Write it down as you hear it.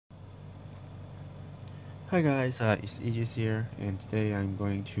Hi guys, it's Aegis here, and today I'm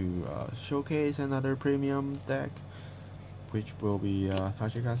going to showcase another premium deck, which will be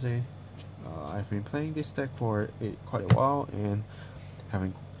Tachikaze. I've been playing this deck for quite a while and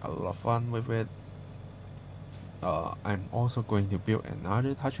having a lot of fun with it. I'm also going to build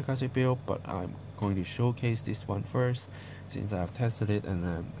another Tachikaze build, but I'm going to showcase this one first, since I've tested it and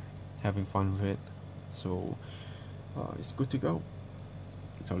I'm having fun with it. So it's good to go.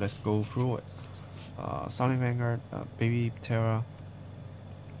 So let's go through it. Starting Vanguard, Baby Terra,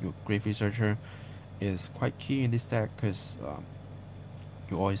 your Grave Researcher, is quite key in this deck because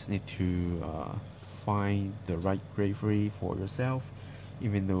you always need to find the right Gravery for yourself,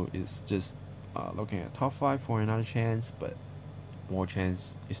 even though it's just looking at top 5 for another chance, but more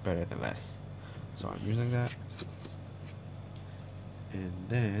chance is better than less. So I'm using that. And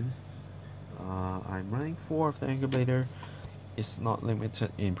then I'm running 4 of the Anchor Blader. It's not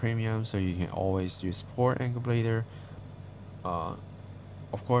limited in premium, so you can always use 4 Anchor Blader.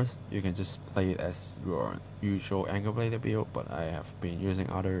 Of course, you can just play it as your usual Anchor Blader build, but I have been using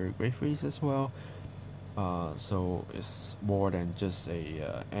other Graveries as well. So it's more than just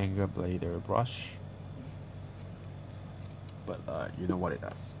a Anchor Blader brush, but you know what it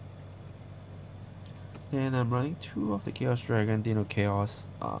does. Then I'm running 2 of the Chaos Dragon, Dino Chaos.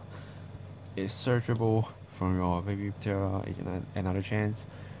 It's searchable from your Baby Terra, another chance.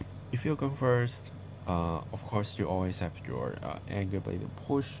 If you go first, of course you always have your Anchor Blade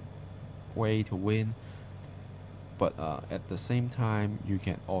push way to win, but at the same time you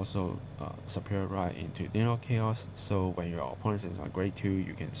can also Superior Ride into Dino Chaos, so when your opponent is on grade 2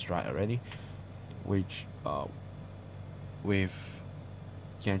 you can strike already, which with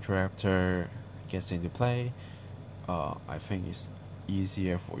Gantraptor gets into play, I think it's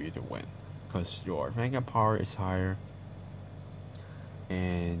easier for you to win, because your Vanguard power is higher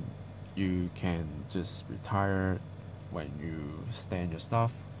and you can just retire when you stand your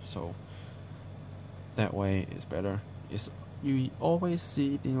stuff, so that way it's better. You always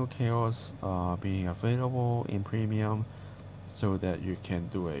see Dino Chaos being available in premium, so that you can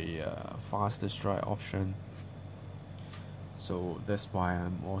do a faster strike option. So that's why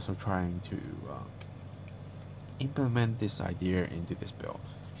I'm also trying to implement this idea into this build.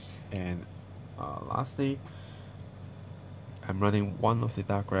 And lastly, I'm running 1 of the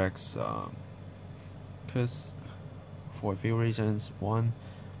Dark Rex because for a few reasons. One,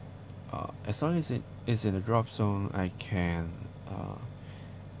 as long as it is in the drop zone, I can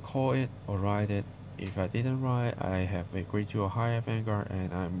call it or ride it. If I didn't ride, I have a grade 2 or higher Vanguard,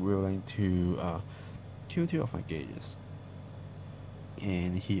 and I'm willing to kill 2 of my gauges.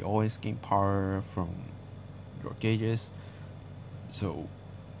 And he always gain power from your gauges, so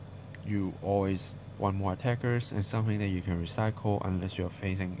you always want more attackers and something that you can recycle, unless you're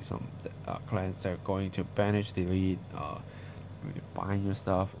facing some clans that are going to banish, delete, bind your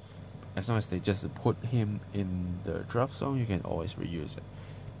stuff. As long as they just put him in the drop zone, you can always reuse it.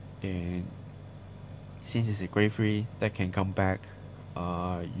 And since it's a Gravery that can come back,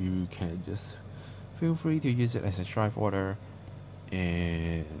 you can just feel free to use it as a Strife Order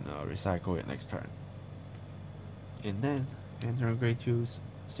and recycle it next turn. And then enter grade 2s.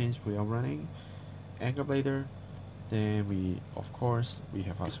 Since we are running Anchor Blader, then we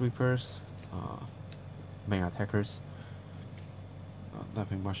have our sweepers, main attackers.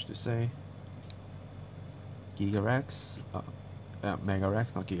 Nothing much to say. Giga Rex, Mega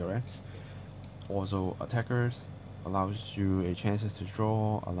Rex, not Giga Rex. Also attackers, allows you a chances to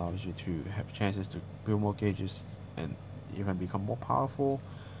draw, allows you to have chances to build more gauges and even become more powerful.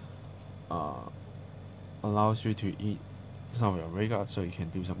 Allows you to eat some of your Rayguard, so you can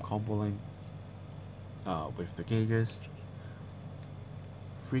do some comboing with the gauges.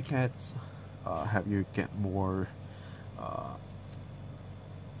 Free Cats have you get more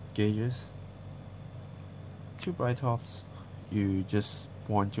gauges. 2 Bright Tops, you just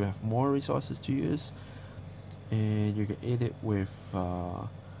want to have more resources to use, and you can eat it with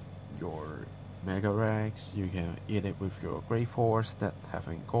your Mega Rex. You can eat it with your Great Force that have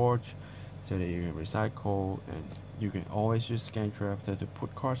Engorge, so that you can recycle, and you can always use Gantraptor to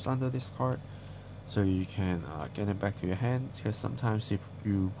put cards under this card, so you can get them back to your hand. Because sometimes if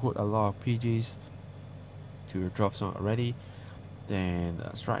you put a lot of PGs to your drop zone already, then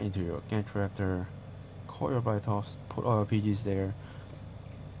strike into your Gantraptor, call your Bitops, put all your PGs there,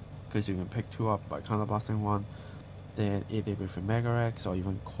 because you can pick 2 up by counterblasting 1, then eat it with a Mega Rex, or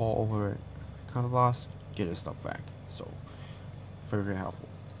even call over it, counterblast, get your stuff back. So very helpful.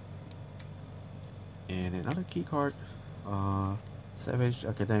 And another key card, Savage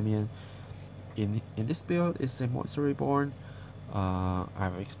Academian. In this build, it's a Monster Reborn.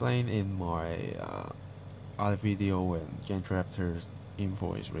 I've explained in my other video when Cardfight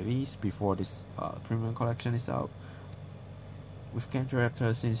info is released before this premium collection is out. With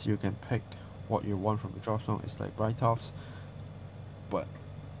Cardfight, since you can pick what you want from the drop zone, it's like Bright Tops, but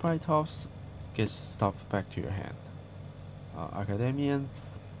Bright Tops gets stuffed back to your hand. Academian,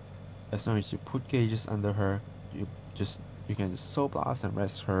 as long as you put gauges under her, you can just Soul Blast and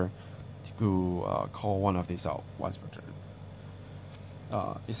rest her to call one of these out once per turn.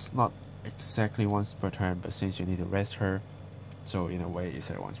 It's not exactly once per turn, but since you need to rest her, so in a way it's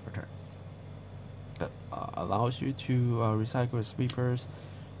at once per turn. That allows you to recycle your sweepers,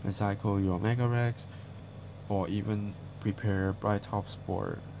 recycle your Mega Rex, or even prepare Bright Tops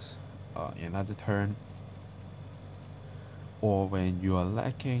for another turn. Or when you are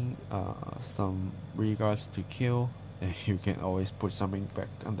lacking some regards to kill, then you can always put something back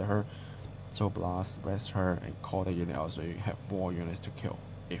under her, so blast, rest her, and call the unit out so you have more units to kill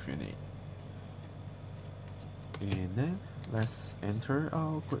if you need. And then let's enter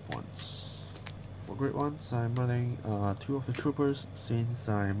our grid ones. For grid ones, I'm running 2 of the troopers. Since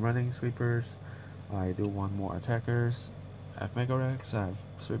I'm running sweepers, I do want more attackers. I have Mega Rex, I have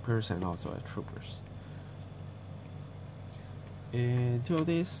sweepers, and also I have troopers. And 2 of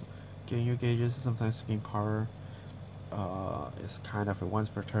these, getting your gauges, sometimes gain power. It's kind of a once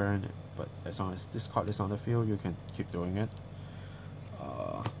per turn, but as long as this card is on the field, you can keep doing it.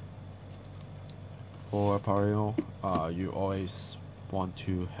 For power, you always want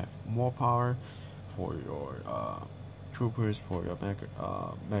to have more power for your troopers, for your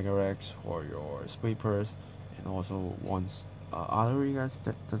Mega Rex, for your sweepers, and also once other regards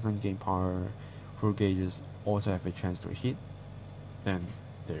that doesn't gain power through gauges also have a chance to hit. Then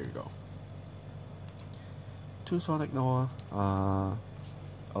there you go. 2 Sonic Noah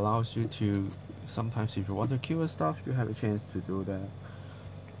allows you to, sometimes if you want to kill stuff, you have a chance to do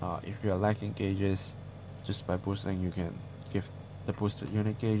that. If you are lacking gauges, just by boosting you can give the boosted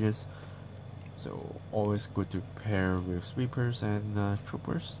unit gauges. So always good to pair with sweepers and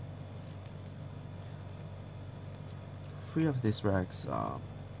troopers. 3 of these racks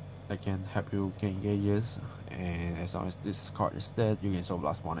again help you gain gauges, and as long as this card is dead, you can Soul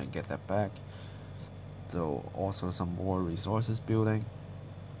Blast one and get that back. So also some more resources building.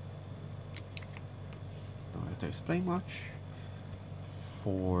 Don't have to explain much.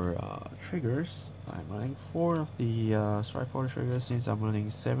 For triggers, I'm running 4 of the Strike Force triggers. Since I'm running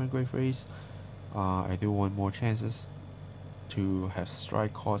 7 Great Freeze, I do want more chances to have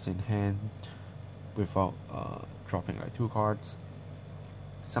strike costs in hand without dropping like 2 cards.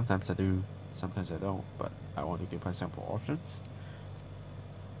 Sometimes I do, sometimes I don't, but I want to give myself more options.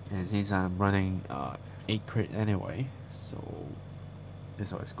 And since I'm running 8 crit anyway, so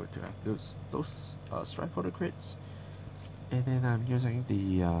it's always good to have those strike for the crits. And then I'm using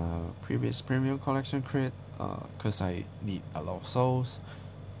the previous premium collection crit because I need a lot of souls.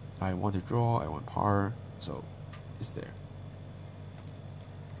 I want to draw, I want power, so it's there.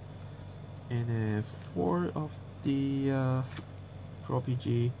 And then 4 of the Draw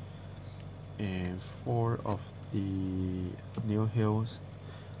PG and 4 of the new heals,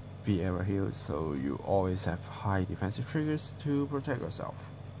 V-era heals, so you always have high defensive triggers to protect yourself.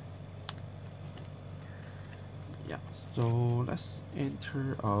 Yeah, so let's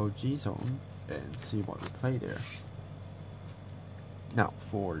enter our G zone and see what we play there. Now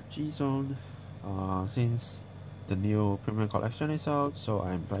for G zone, since the new premium collection is out, so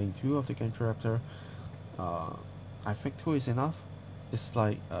I'm playing 2 of the Cardfight. I think 2 is enough. It's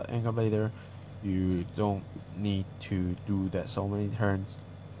like Anger Blader, you don't need to do that so many turns.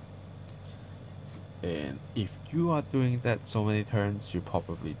 And if you are doing that so many turns, you're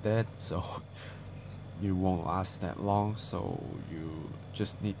probably dead, so you won't last that long, so you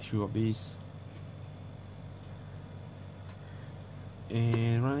just need 2 of these.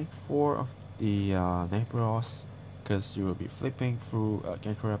 And running 4 of the Nebros, because you will be flipping through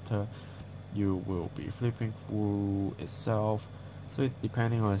Cardfight, you will be flipping through itself. So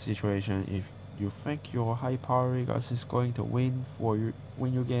depending on the situation, if you think your high power regards is going to win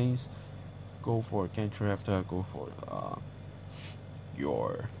your games, go for Cardfight, go for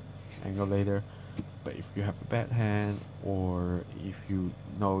your Anger Blader. But if you have a bad hand, or if you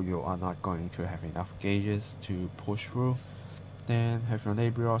know you are not going to have enough gauges to push through, then have your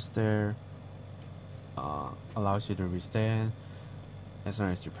Nebros there. Allows you to restand as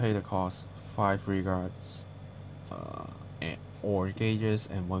long as you pay the cost, 5 regards or gauges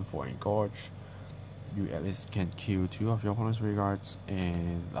and 1 for engorge. You at least can kill 2 of your opponent's regards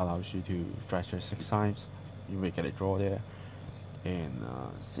and allows you to strike 6 times. You may get a draw there. And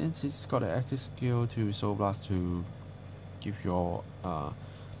since it's got an active skill to Soul Blast to give your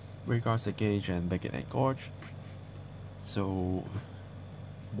regards the gauge and make it engorge, so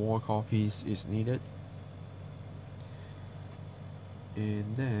more copies is needed.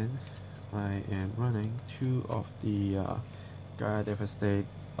 And then I am running 2 of the Gaia Devastate.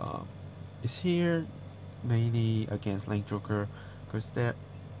 It's here mainly against Link Joker, because that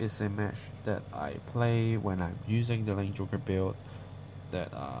is a match that I play when I'm using the Link Joker build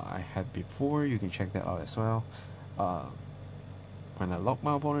that I had before. You can check that out as well. When I lock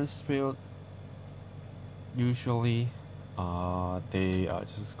my opponent's build, usually they are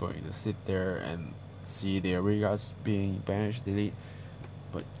just going to sit there and see their regards being banished, delete,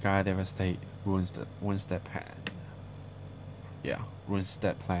 but Gaia Devastate ruins that plan. Yeah, ruins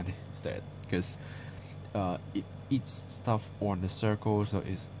that plan instead, because it eats stuff on the circle, so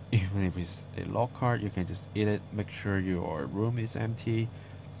it's, even if it's a lock card, you can just eat it. Make sure your room is empty.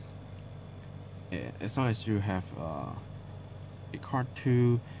 Yeah, as long as you have a card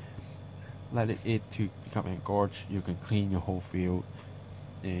to let it eat to become engorged, you can clean your whole field,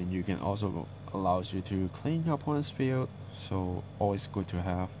 and you can also allows you to clean your opponent's field, so always good to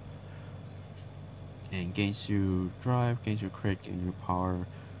have. And gains you drive, gains you crit, gains you power.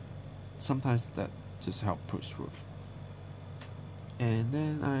 Sometimes that just help push through. And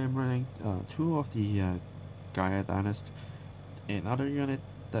then I am running 2 of the Gaia Dynast, another unit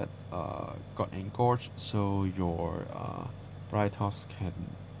that got engorged, so your Bright Tops can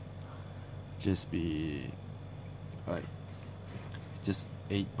just be like just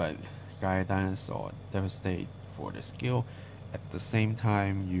ate by Gaia Dynast or Devastate for the skill. At the same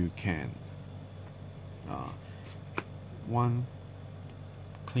time, you can one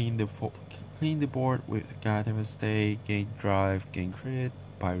clean the board with Gaia Devastate, gain drive, gain crit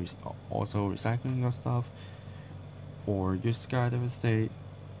by also recycling your stuff, or use Gaia Devastate,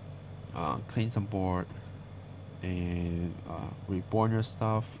 clean some board, and reborn your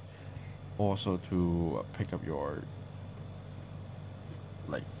stuff. Also to pick up your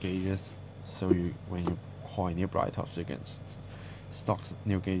like gauges, so you when you call new Bright Tops, you can stock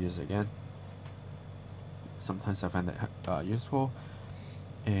new gauges again. Sometimes I find that useful.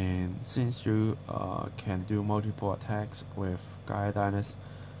 And since you can do multiple attacks with Gaia Dynast,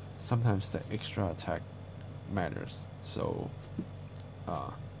 sometimes the extra attack matters. So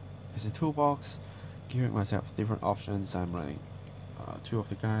it's a toolbox, giving myself different options. I'm running 2 of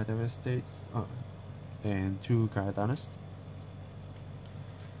the Gaia Devastates and 2 Gaia Dynast.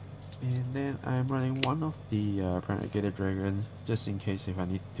 And then I'm running 1 of the Renegade Dragon, just in case if I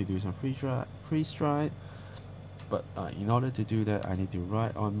need to do some free stride. But in order to do that, I need to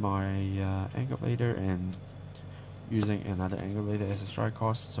ride on my Anger Blader, and using another Anger Blader as a strike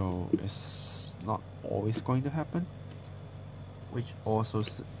cost, so it's not always going to happen. Which also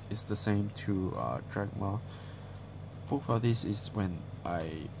is the same to Dragma. Both of these is when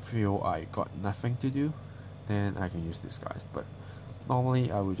I feel I got nothing to do, then I can use these guys. But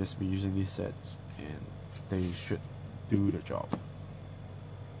normally I will just be using these sets, and they should do the job.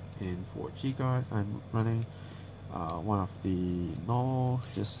 And for G-Guard, I'm running 1 of the normal,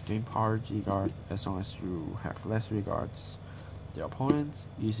 just game power G-Guard, as long as you have less regards the opponents,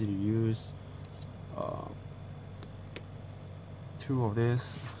 easy to use. 2 of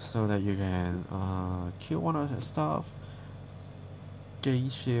this, so that you can kill one of the stuff, gain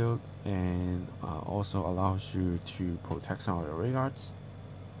shield, and also allows you to protect some of the regards,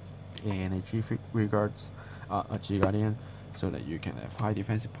 and a G regards, a G Guardian, so that you can have high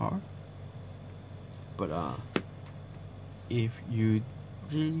defensive power. But if you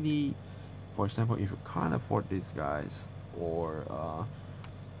really, for example, if you can't afford these guys, or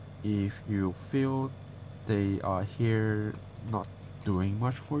if you feel they are here not doing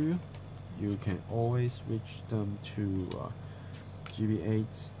much for you, you can always switch them to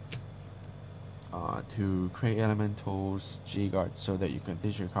GB8s to create elementals, G-Guard, so that you can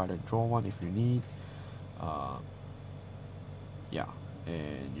discard and draw 1 if you need. Yeah,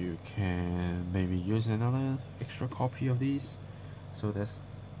 and you can maybe use another extra copy of these. So there's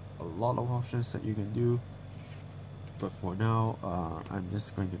a lot of options that you can do, but for now I'm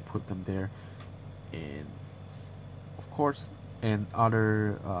just going to put them there. And of course, and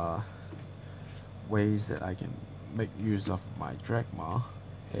other ways that I can make use of my Dragma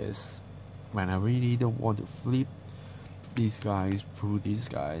is when I really don't want to flip these guys through these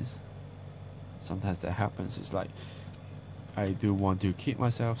guys. Sometimes that happens. It's like I do want to keep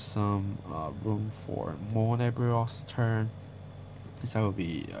myself some room for more Nebulos turn, so I will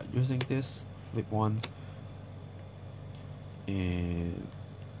be using this flip 1, and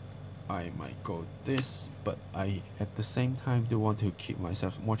I might go this, but I at the same time do want to keep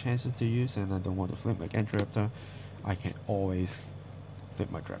myself more chances to use, and I don't want to flip against Raptor. I can always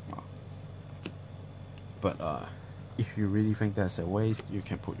fit my Dragma. But if you really think that's a waste, you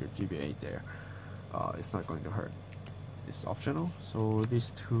can put your GBA there. It's not going to hurt. It's optional, so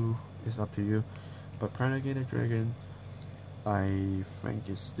these two is up to you. But Predator Dragon, I think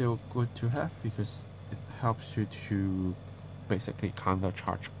is still good to have because it helps you to basically counter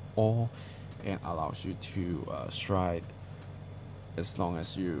charge all and allows you to stride. As long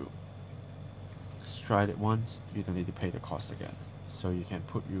as you stride it once, you don't need to pay the cost again. So you can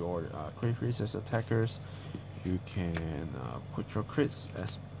put your crit freeze as attackers, you can put your crits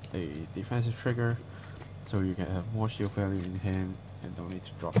as a defensive trigger, so you can have more shield value in hand and don't need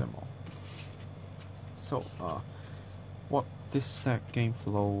to drop them all. So what this stack game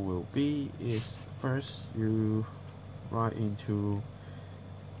flow will be is, first you ride into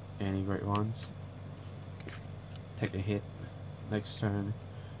any great ones, take a hit. Next turn,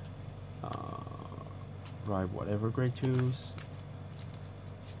 ride whatever grade 2s,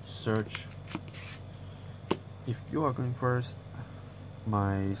 search. If you are going first,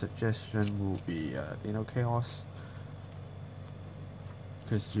 my suggestion will be Dino Chaos,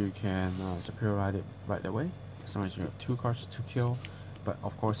 because you can superior ride it right away as long as you have 2 cards to kill. But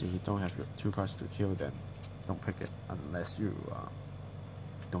of course, if you don't have your 2 cards to kill, then don't pick it unless you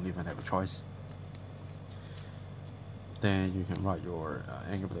don't even have a choice. Then you can ride your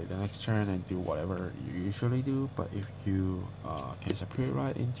Anger Blade the next turn and do whatever you usually do. But if you can superior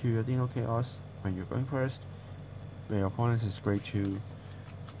ride into your Dino Chaos when you're going first, when your opponent is grade 2,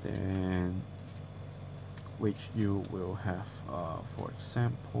 then which you will have, for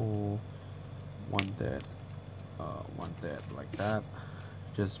example, one dead like that,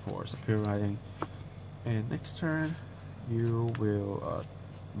 just for superior riding. And next turn, you will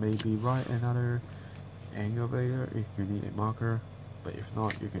maybe ride another Anger Blader if you need a marker, but if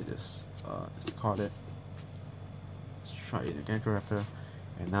not, you can just discard it, try it again, Raptor,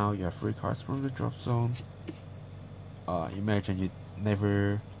 and now you have 3 cards from the drop zone. Imagine you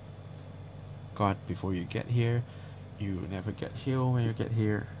never got before you get here, you never get healed when you get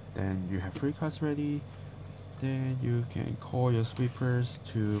here, then you have 3 cards ready, then you can call your sweepers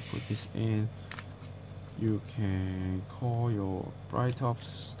to put this in, you can call your Bright Tops,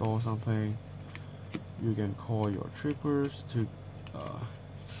 store something, you can call your troopers to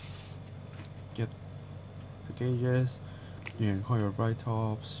get the gauges, you can call your Bright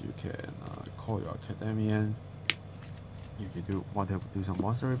Tops, you can call your Academian, you can want to do some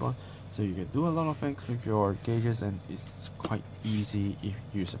monster reborn. So you can do a lot of things with your gauges, and it's quite easy if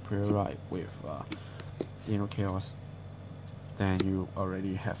you superior ride with Dino Chaos. Then you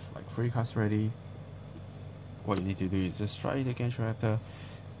already have like 3 cards ready. What you need to do is just try the Genshin Raptor,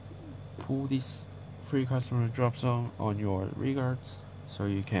 pull these 3 cards from the drop zone on your regards, so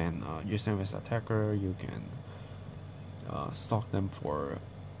you can use them as attacker, you can stock them for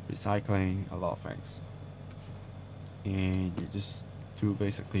recycling, a lot of things. And you just do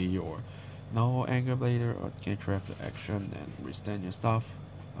basically your no Anger Blader or Genshin Raptor action and restand your stuff.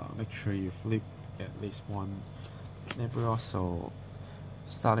 Make sure you flip at least 1 Nebula, so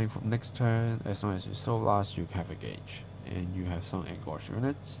starting from next turn, as long as you soul last, you have a gauge and you have some engorge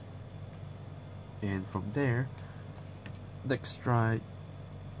units. And from there, next stride,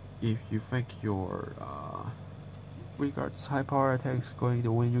 if you think your regards high power attacks going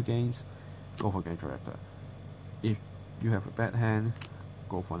to win you games, go for Genshin Raptor. If you have a bad hand,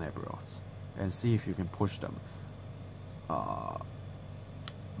 go for Nebulos and see if you can push them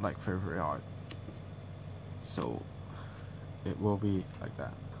like very hard. So it will be like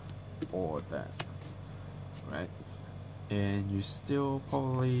that or that, right? And you still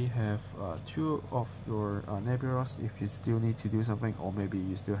probably have 2 of your Nebulos if you still need to do something, or maybe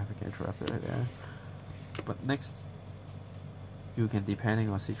you still have a Genshin Raptor there. But next, you can, depending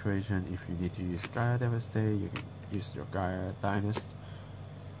on situation, if you need to use Gaia Devastate, you can use your Gaia Dynast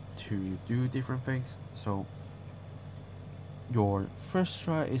to do different things. So your first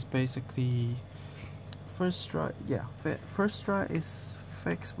strike is basically first strike is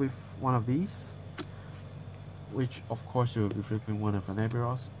fixed with one of these, which of course you will be flipping one of the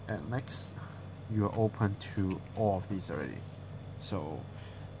Nebulos, and next you are open to all of these already. So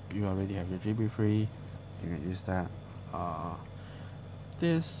you already have your GB3, you can use that.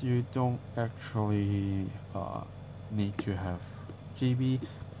 This you don't actually need to have GB,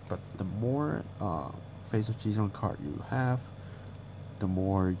 but the more Face of G-Zone card you have, the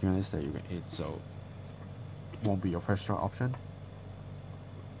more units that you can hit, so won't be your first strike option,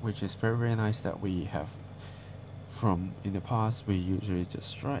 which is very nice that we have. From in the past, we usually just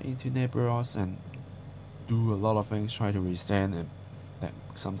strike into Nebulos and do a lot of things, try to restand, and that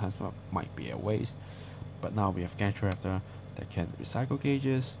sometimes might be a waste. But now we have Genshin Raptor, that can recycle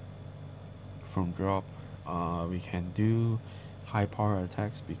gauges from drop. We can do high power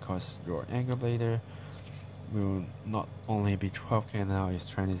attacks because your angle blader will not only be 12k now, it's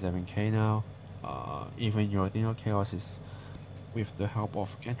 27k now. Even your Dino Chaos is, with the help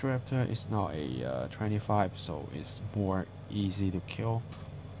of Raptor, is now a 25, so it's more easy to kill.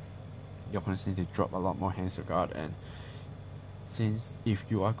 Your opponents need to drop a lot more hands to guard, and since if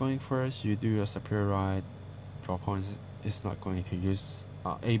you are going first, you do your superior ride, your opponent is not going to use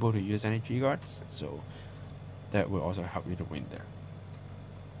able to use any G guards, so that will also help you to win there.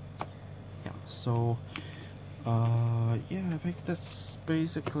 Yeah, so yeah, I think that's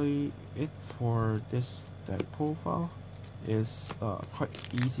basically it for this deck profile. It's quite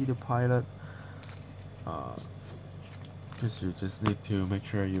easy to pilot, because you just need to make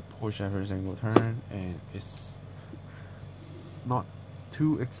sure you push every single turn, and it's not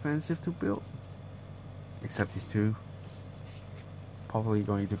too expensive to build, except these two. Probably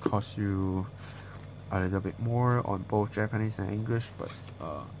going to cost you a little bit more on both Japanese and English, but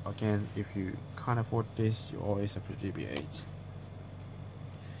again, if you can't afford this, you always have the GBH.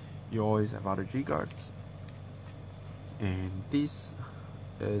 You always have other G guards, and this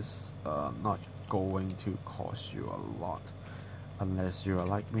is not going to cost you a lot unless you are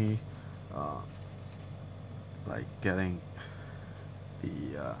like me, like getting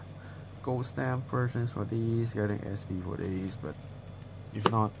the gold stamp versions for these, getting SP for these, but if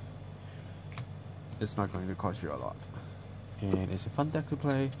not, it's not going to cost you a lot, and it's a fun deck to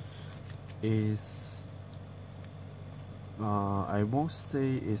play. Is I won't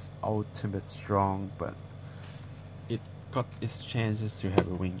say it's ultimate strong, but it got its chances to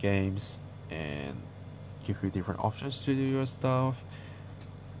have a win games and give you different options to do your stuff.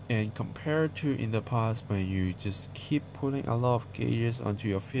 And compared to in the past, when you just keep putting a lot of gauges onto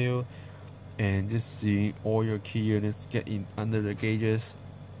your field and just seeing all your key units get in under the gauges,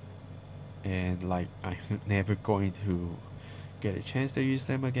 and like I'm never going to get a chance to use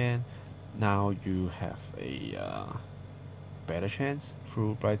them again. Now you have a better chance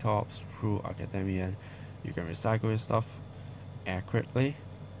through Bright Tops, through Academia. You can recycle your stuff accurately,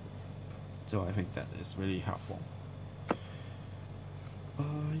 so I think that is really helpful.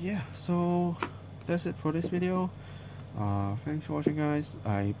 Yeah, so that's it for this video. Thanks for watching, guys.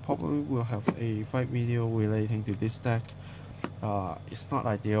 I probably will have a fight video relating to this deck. It's not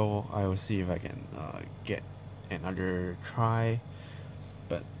ideal. I will see if I can get another try,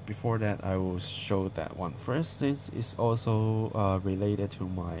 but before that I will show that one first, since it's also related to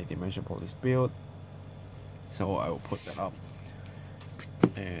my Dimension Police build, so I will put that up,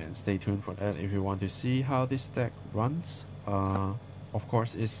 and stay tuned for that if you want to see how this deck runs. Of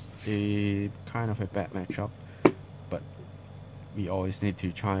course, it's a kind of a bad matchup, but we always need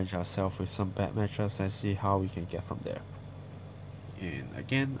to challenge ourselves with some bad matchups and see how we can get from there. And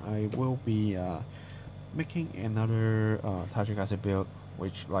again, I will be making another Tachikaze build,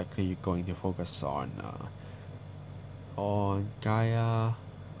 which likely going to focus on Gaia,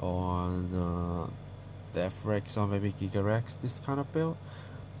 on Death Rex, or maybe Giga Rex, this kind of build.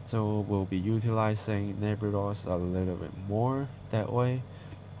 So we'll be utilizing Nebulos a little bit more that way,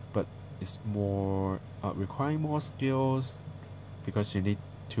 but it's more requiring more skills, because you need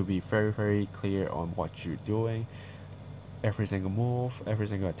to be very clear on what you're doing, every single move, every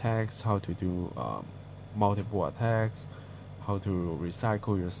single attacks, how to do multiple attacks, how to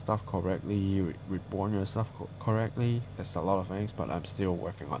recycle your stuff correctly, reborn your stuff correctly. There's a lot of things, but I'm still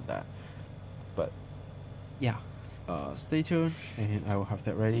working on that. But yeah, stay tuned, and I will have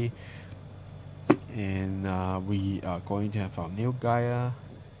that ready. And we are going to have our new Gaia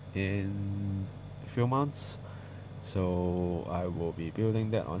in a few months, so I will be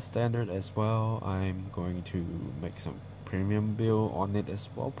building that on standard as well. I'm going to make some premium build on it as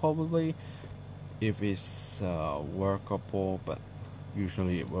well, probably, if it's workable, but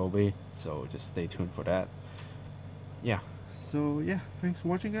usually it will be, so just stay tuned for that. Yeah, so yeah, thanks for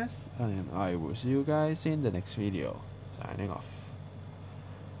watching, guys, and I will see you guys in the next video. Signing off.